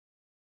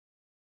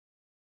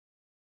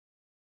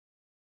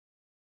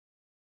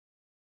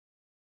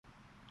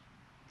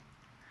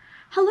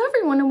Hello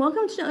everyone and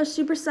welcome to another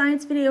Super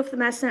Science video for the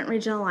Massillon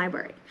Regional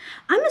Library.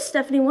 I'm Miss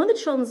Stephanie, one of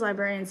the children's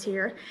librarians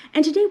here,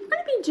 and today we're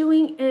going to be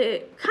doing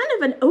a kind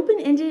of an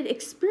open-ended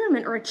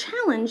experiment or a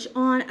challenge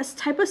on a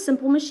type of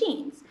simple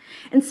machines.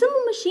 And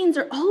simple machines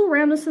are all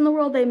around us in the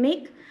world. They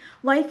make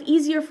life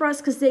easier for us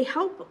because they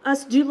help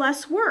us do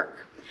less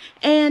work.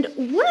 And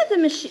one of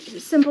the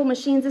simple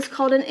machines is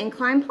called an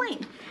inclined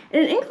plane.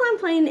 And an inclined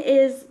plane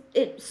is,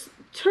 it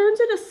turns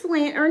at a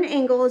slant or an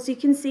angle, as you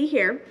can see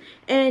here,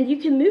 and you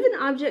can move an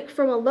object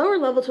from a lower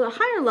level to a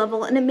higher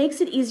level, and it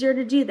makes it easier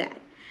to do that.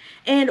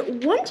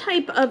 And one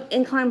type of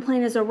inclined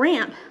plane is a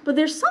ramp, but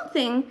there's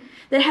something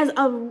that has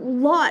a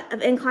lot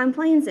of inclined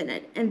planes in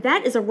it, and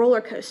that is a roller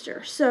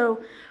coaster.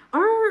 So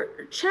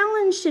our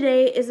challenge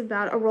today is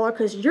about a roller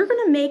coaster. You're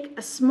going to make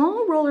a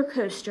small roller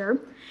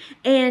coaster,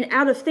 and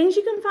out of things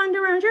you can find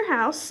around your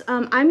house,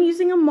 I'm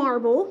using a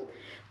marble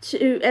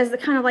as the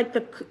kind of like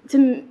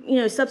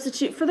to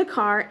substitute for the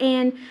car,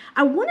 and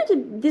I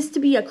wanted this to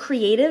be a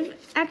creative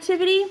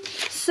activity,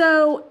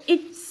 so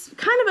it's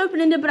kind of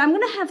open-ended, but I'm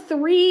going to have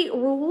 3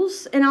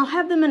 rules, and I'll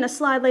have them in a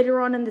slide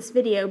later on in this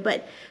video.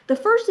 But the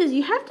first is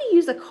you have to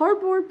use a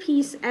cardboard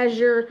piece as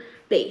your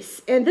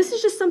base, and this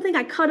is just something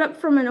I cut up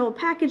from an old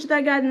package that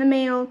I got in the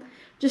mail,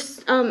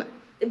 just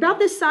about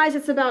this size.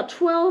 It's about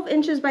 12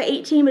 inches by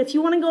 18, but if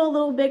you want to go a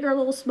little bigger, a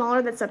little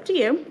smaller, that's up to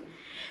you.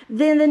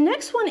 Then the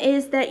next one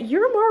is that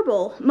your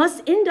marble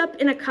must end up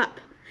in a cup.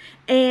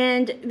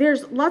 And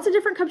there's lots of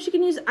different cups you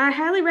can use. I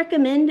highly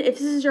recommend, if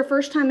this is your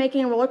first time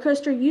making a roller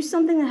coaster, use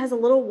something that has a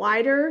little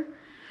wider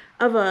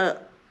of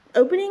a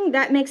opening.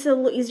 That makes it a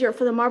little easier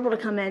for the marble to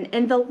come in.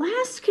 And the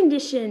last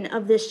condition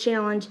of this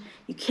challenge,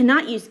 you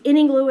cannot use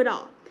any glue at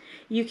all.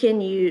 You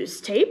can use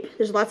tape.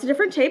 There's lots of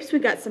different tapes.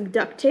 We've got some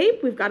duct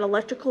tape. We've got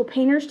electrical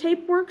painter's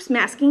tape works.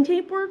 Masking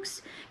tape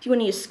works. If you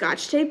want to use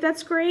Scotch tape,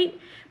 that's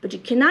great. But you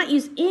cannot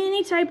use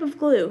any type of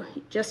glue,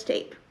 just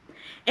tape.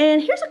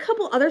 And here's a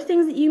couple other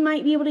things that you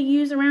might be able to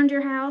use around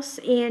your house.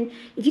 And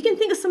if you can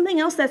think of something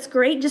else, that's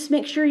great. Just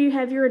make sure you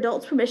have your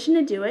adults' permission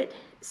to do it.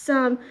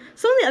 Some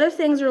of the other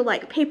things are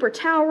like paper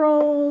towel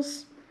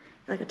rolls,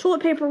 like a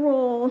toilet paper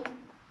roll,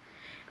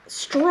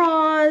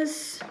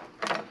 straws.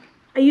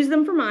 I use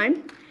them for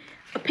mine.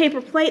 A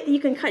paper plate that you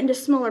can cut into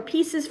smaller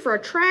pieces for a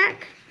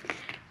track,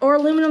 or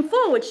aluminum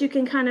foil, which you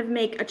can kind of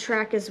make a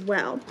track as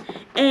well.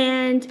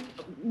 And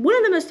one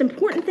of the most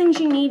important things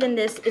you need in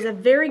this is a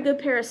very good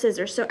pair of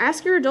scissors. So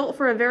ask your adult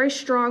for a very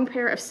strong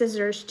pair of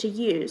scissors to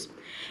use.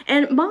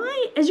 And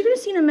as you're going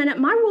to see in a minute,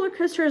 my roller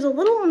coaster is a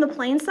little on the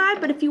plain side,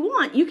 but if you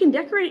want, you can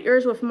decorate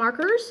yours with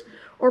markers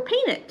or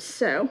paint it.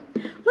 So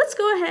let's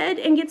go ahead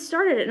and get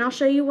started, and I'll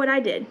show you what I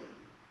did.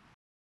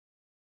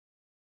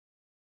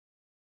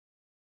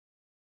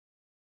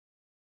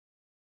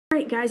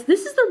 Alright guys,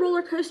 this is the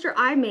roller coaster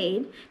I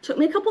made. It took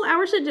me a couple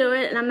hours to do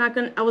it, and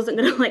I wasn't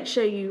gonna like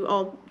show you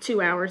all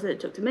 2 hours that it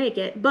took to make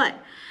it, but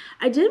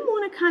I did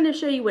want to kind of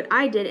show you what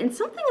I did. And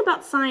something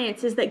about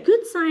science is that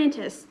good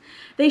scientists,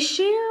 they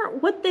share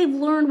what they've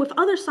learned with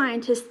other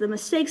scientists, the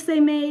mistakes they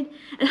made,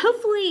 and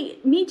hopefully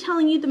me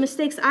telling you the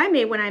mistakes I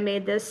made when I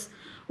made this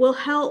will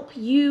help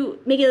you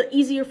make it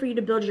easier for you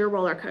to build your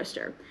roller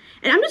coaster.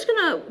 And I'm just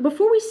gonna,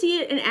 before we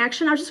see it in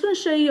action, I was just gonna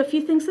show you a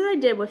few things that I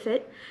did with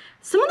it.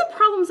 Some of the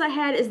problems I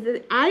had is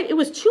that it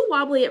was too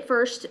wobbly at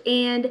first,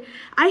 and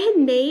I had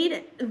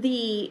made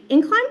the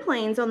inclined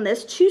planes on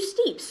this too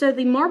steep, so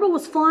the marble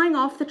was flying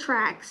off the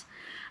tracks.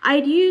 I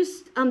had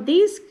used,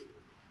 these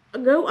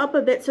go up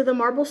a bit so the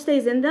marble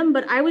stays in them,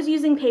 but I was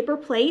using paper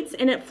plates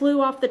and it flew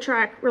off the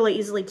track really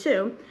easily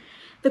too.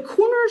 The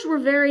corners were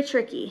very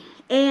tricky,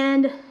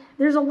 and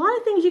there's a lot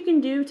of things you can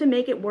do to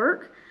make it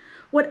work.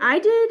 What I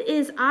did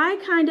is I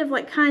kind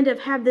of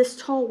have this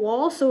tall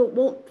wall so it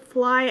won't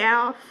fly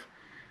off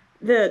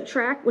the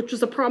track, which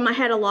was a problem I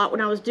had a lot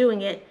when I was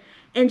doing it,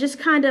 and just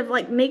kind of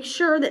like make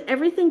sure that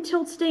everything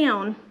tilts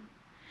down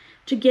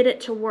to get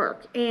it to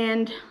work.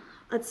 And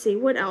let's see,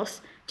 what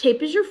else?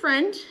 Tape is your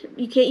friend.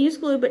 You can't use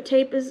glue, but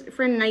tape is a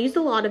friend, and I used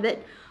a lot of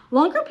it.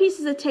 Longer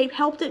pieces of tape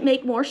helped it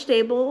make more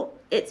stable.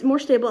 It's more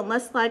stable and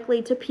less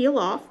likely to peel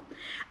off.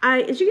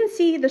 As you can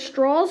see, the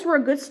straws were a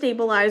good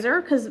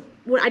stabilizer because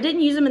I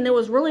didn't use them and it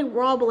was really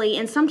wobbly,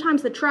 and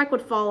sometimes the track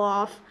would fall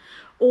off,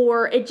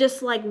 or it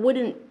just like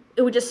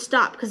it would just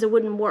stop because it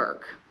wouldn't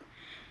work.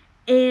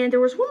 And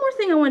there was one more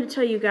thing I wanted to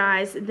tell you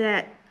guys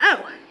that,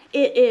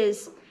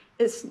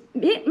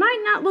 it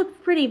might not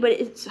look pretty, but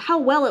it's how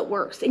well it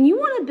works. And you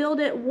want to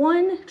build it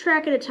one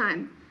track at a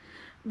time.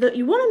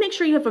 You want to make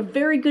sure you have a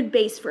very good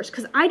base first,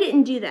 because I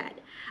didn't do that.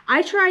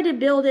 I tried to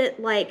build it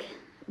like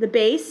the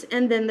base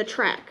and then the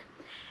track,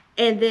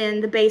 and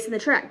then the base and the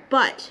track.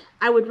 But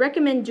I would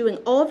recommend doing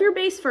all of your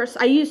base first.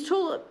 I used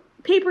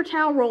paper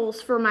towel rolls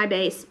for my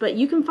base, but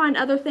you can find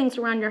other things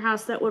around your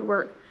house that would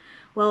work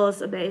well as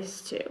a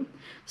base too.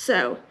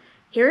 So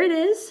here it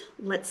is.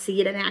 Let's see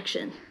it in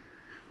action.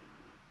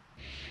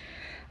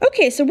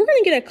 Okay, so we're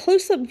going to get a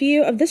close-up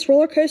view of this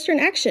roller coaster in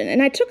action,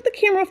 and I took the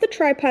camera off the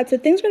tripod, so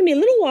things are going to be a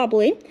little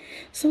wobbly.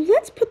 So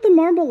let's put the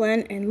marble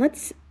in and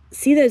let's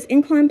see those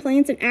inclined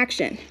planes in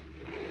action.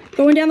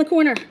 Going down the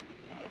corner.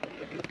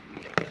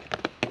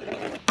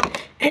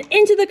 and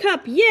into the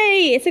cup.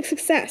 Yay, it's a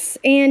success.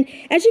 And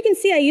as you can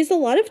see, I used a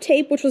lot of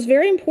tape, which was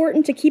very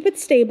important to keep it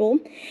stable.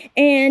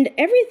 And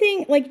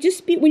everything, like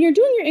when you're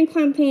doing your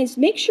incline planes,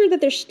 make sure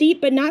that they're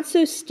steep, but not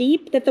so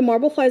steep that the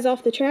marble flies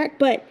off the track.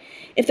 But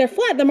if they're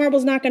flat, the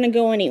marble's not going to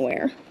go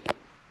anywhere.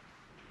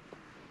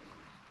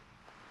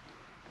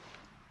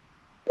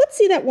 Let's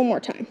see that one more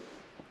time.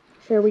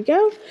 Here we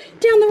go.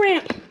 Down the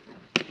ramp.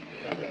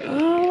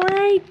 All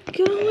right,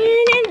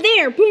 going in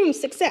there. Boom,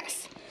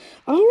 success.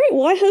 All right,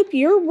 well, I hope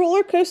your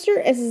roller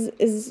coaster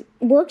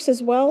works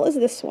as well as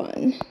this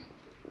one.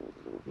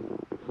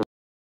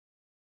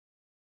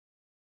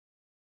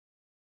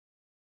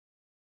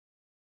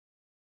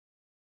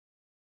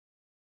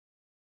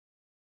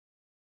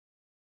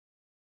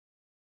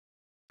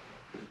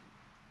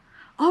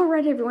 All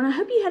right, everyone, I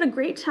hope you had a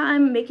great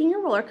time making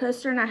your roller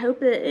coaster, and I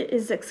hope it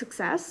is a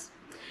success.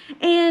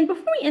 And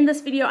before we end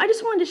this video, I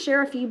just wanted to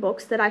share a few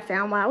books that I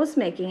found while I was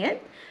making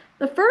it.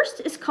 The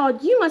first is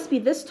called You Must Be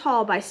This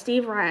Tall by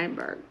Steve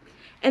Reinberg.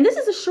 And this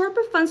is a short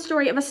but fun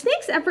story of a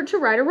snake's effort to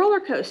ride a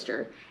roller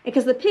coaster,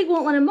 because the pig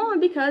won't let him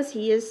on because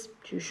he is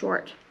too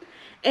short.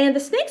 And the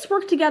snakes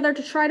work together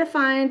to try to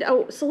find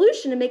a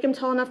solution to make him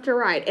tall enough to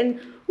ride. And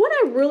what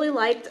I really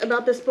liked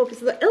about this book is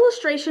the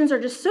illustrations are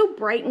just so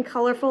bright and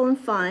colorful and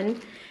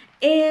fun.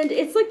 And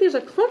it's like there's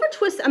a clever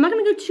twist. I'm not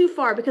going to go too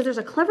far because there's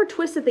a clever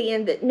twist at the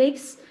end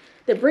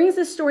that brings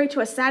this story to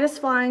a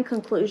satisfying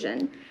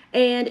conclusion.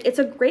 And it's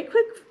a great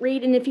quick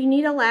read, and if you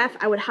need a laugh,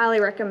 I would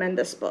highly recommend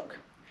this book.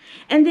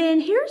 And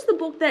then here's the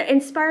book that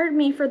inspired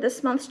me for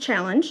this month's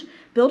challenge,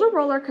 Build a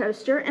Roller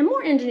Coaster and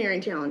More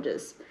Engineering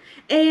Challenges.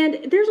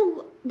 And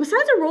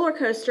besides a roller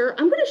coaster,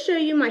 I'm going to show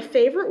you my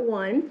favorite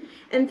one.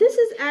 And this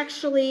is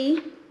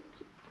actually,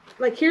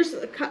 like,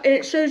 and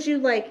it shows you,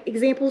 like,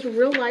 examples of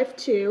real life,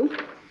 too.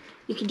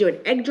 You can do an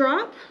egg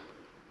drop.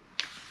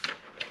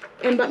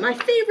 But my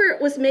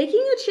favorite was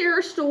making a chair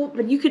or stool,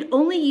 but you could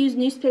only use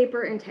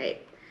newspaper and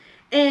tape.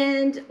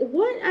 And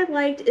what I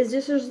liked is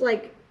this is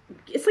like,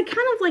 it's like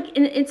kind of like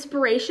an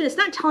inspiration. It's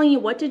not telling you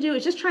what to do.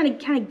 It's just trying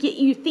to kind of get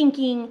you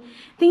thinking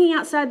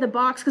outside the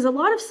box. Because a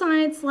lot of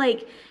science,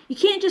 like, you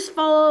can't just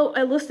follow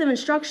a list of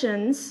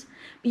instructions.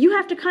 You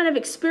have to kind of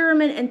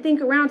experiment and think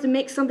around to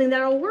make something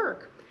that'll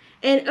work.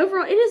 And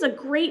overall, it is a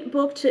great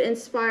book to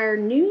inspire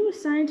new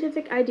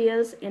scientific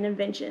ideas and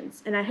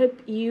inventions. And I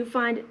hope you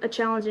find a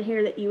challenge in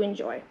here that you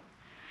enjoy.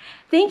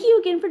 Thank you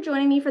again for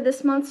joining me for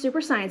this month's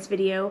Super Science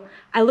video.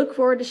 I look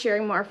forward to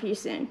sharing more for you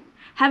soon.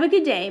 Have a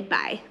good day.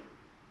 Bye.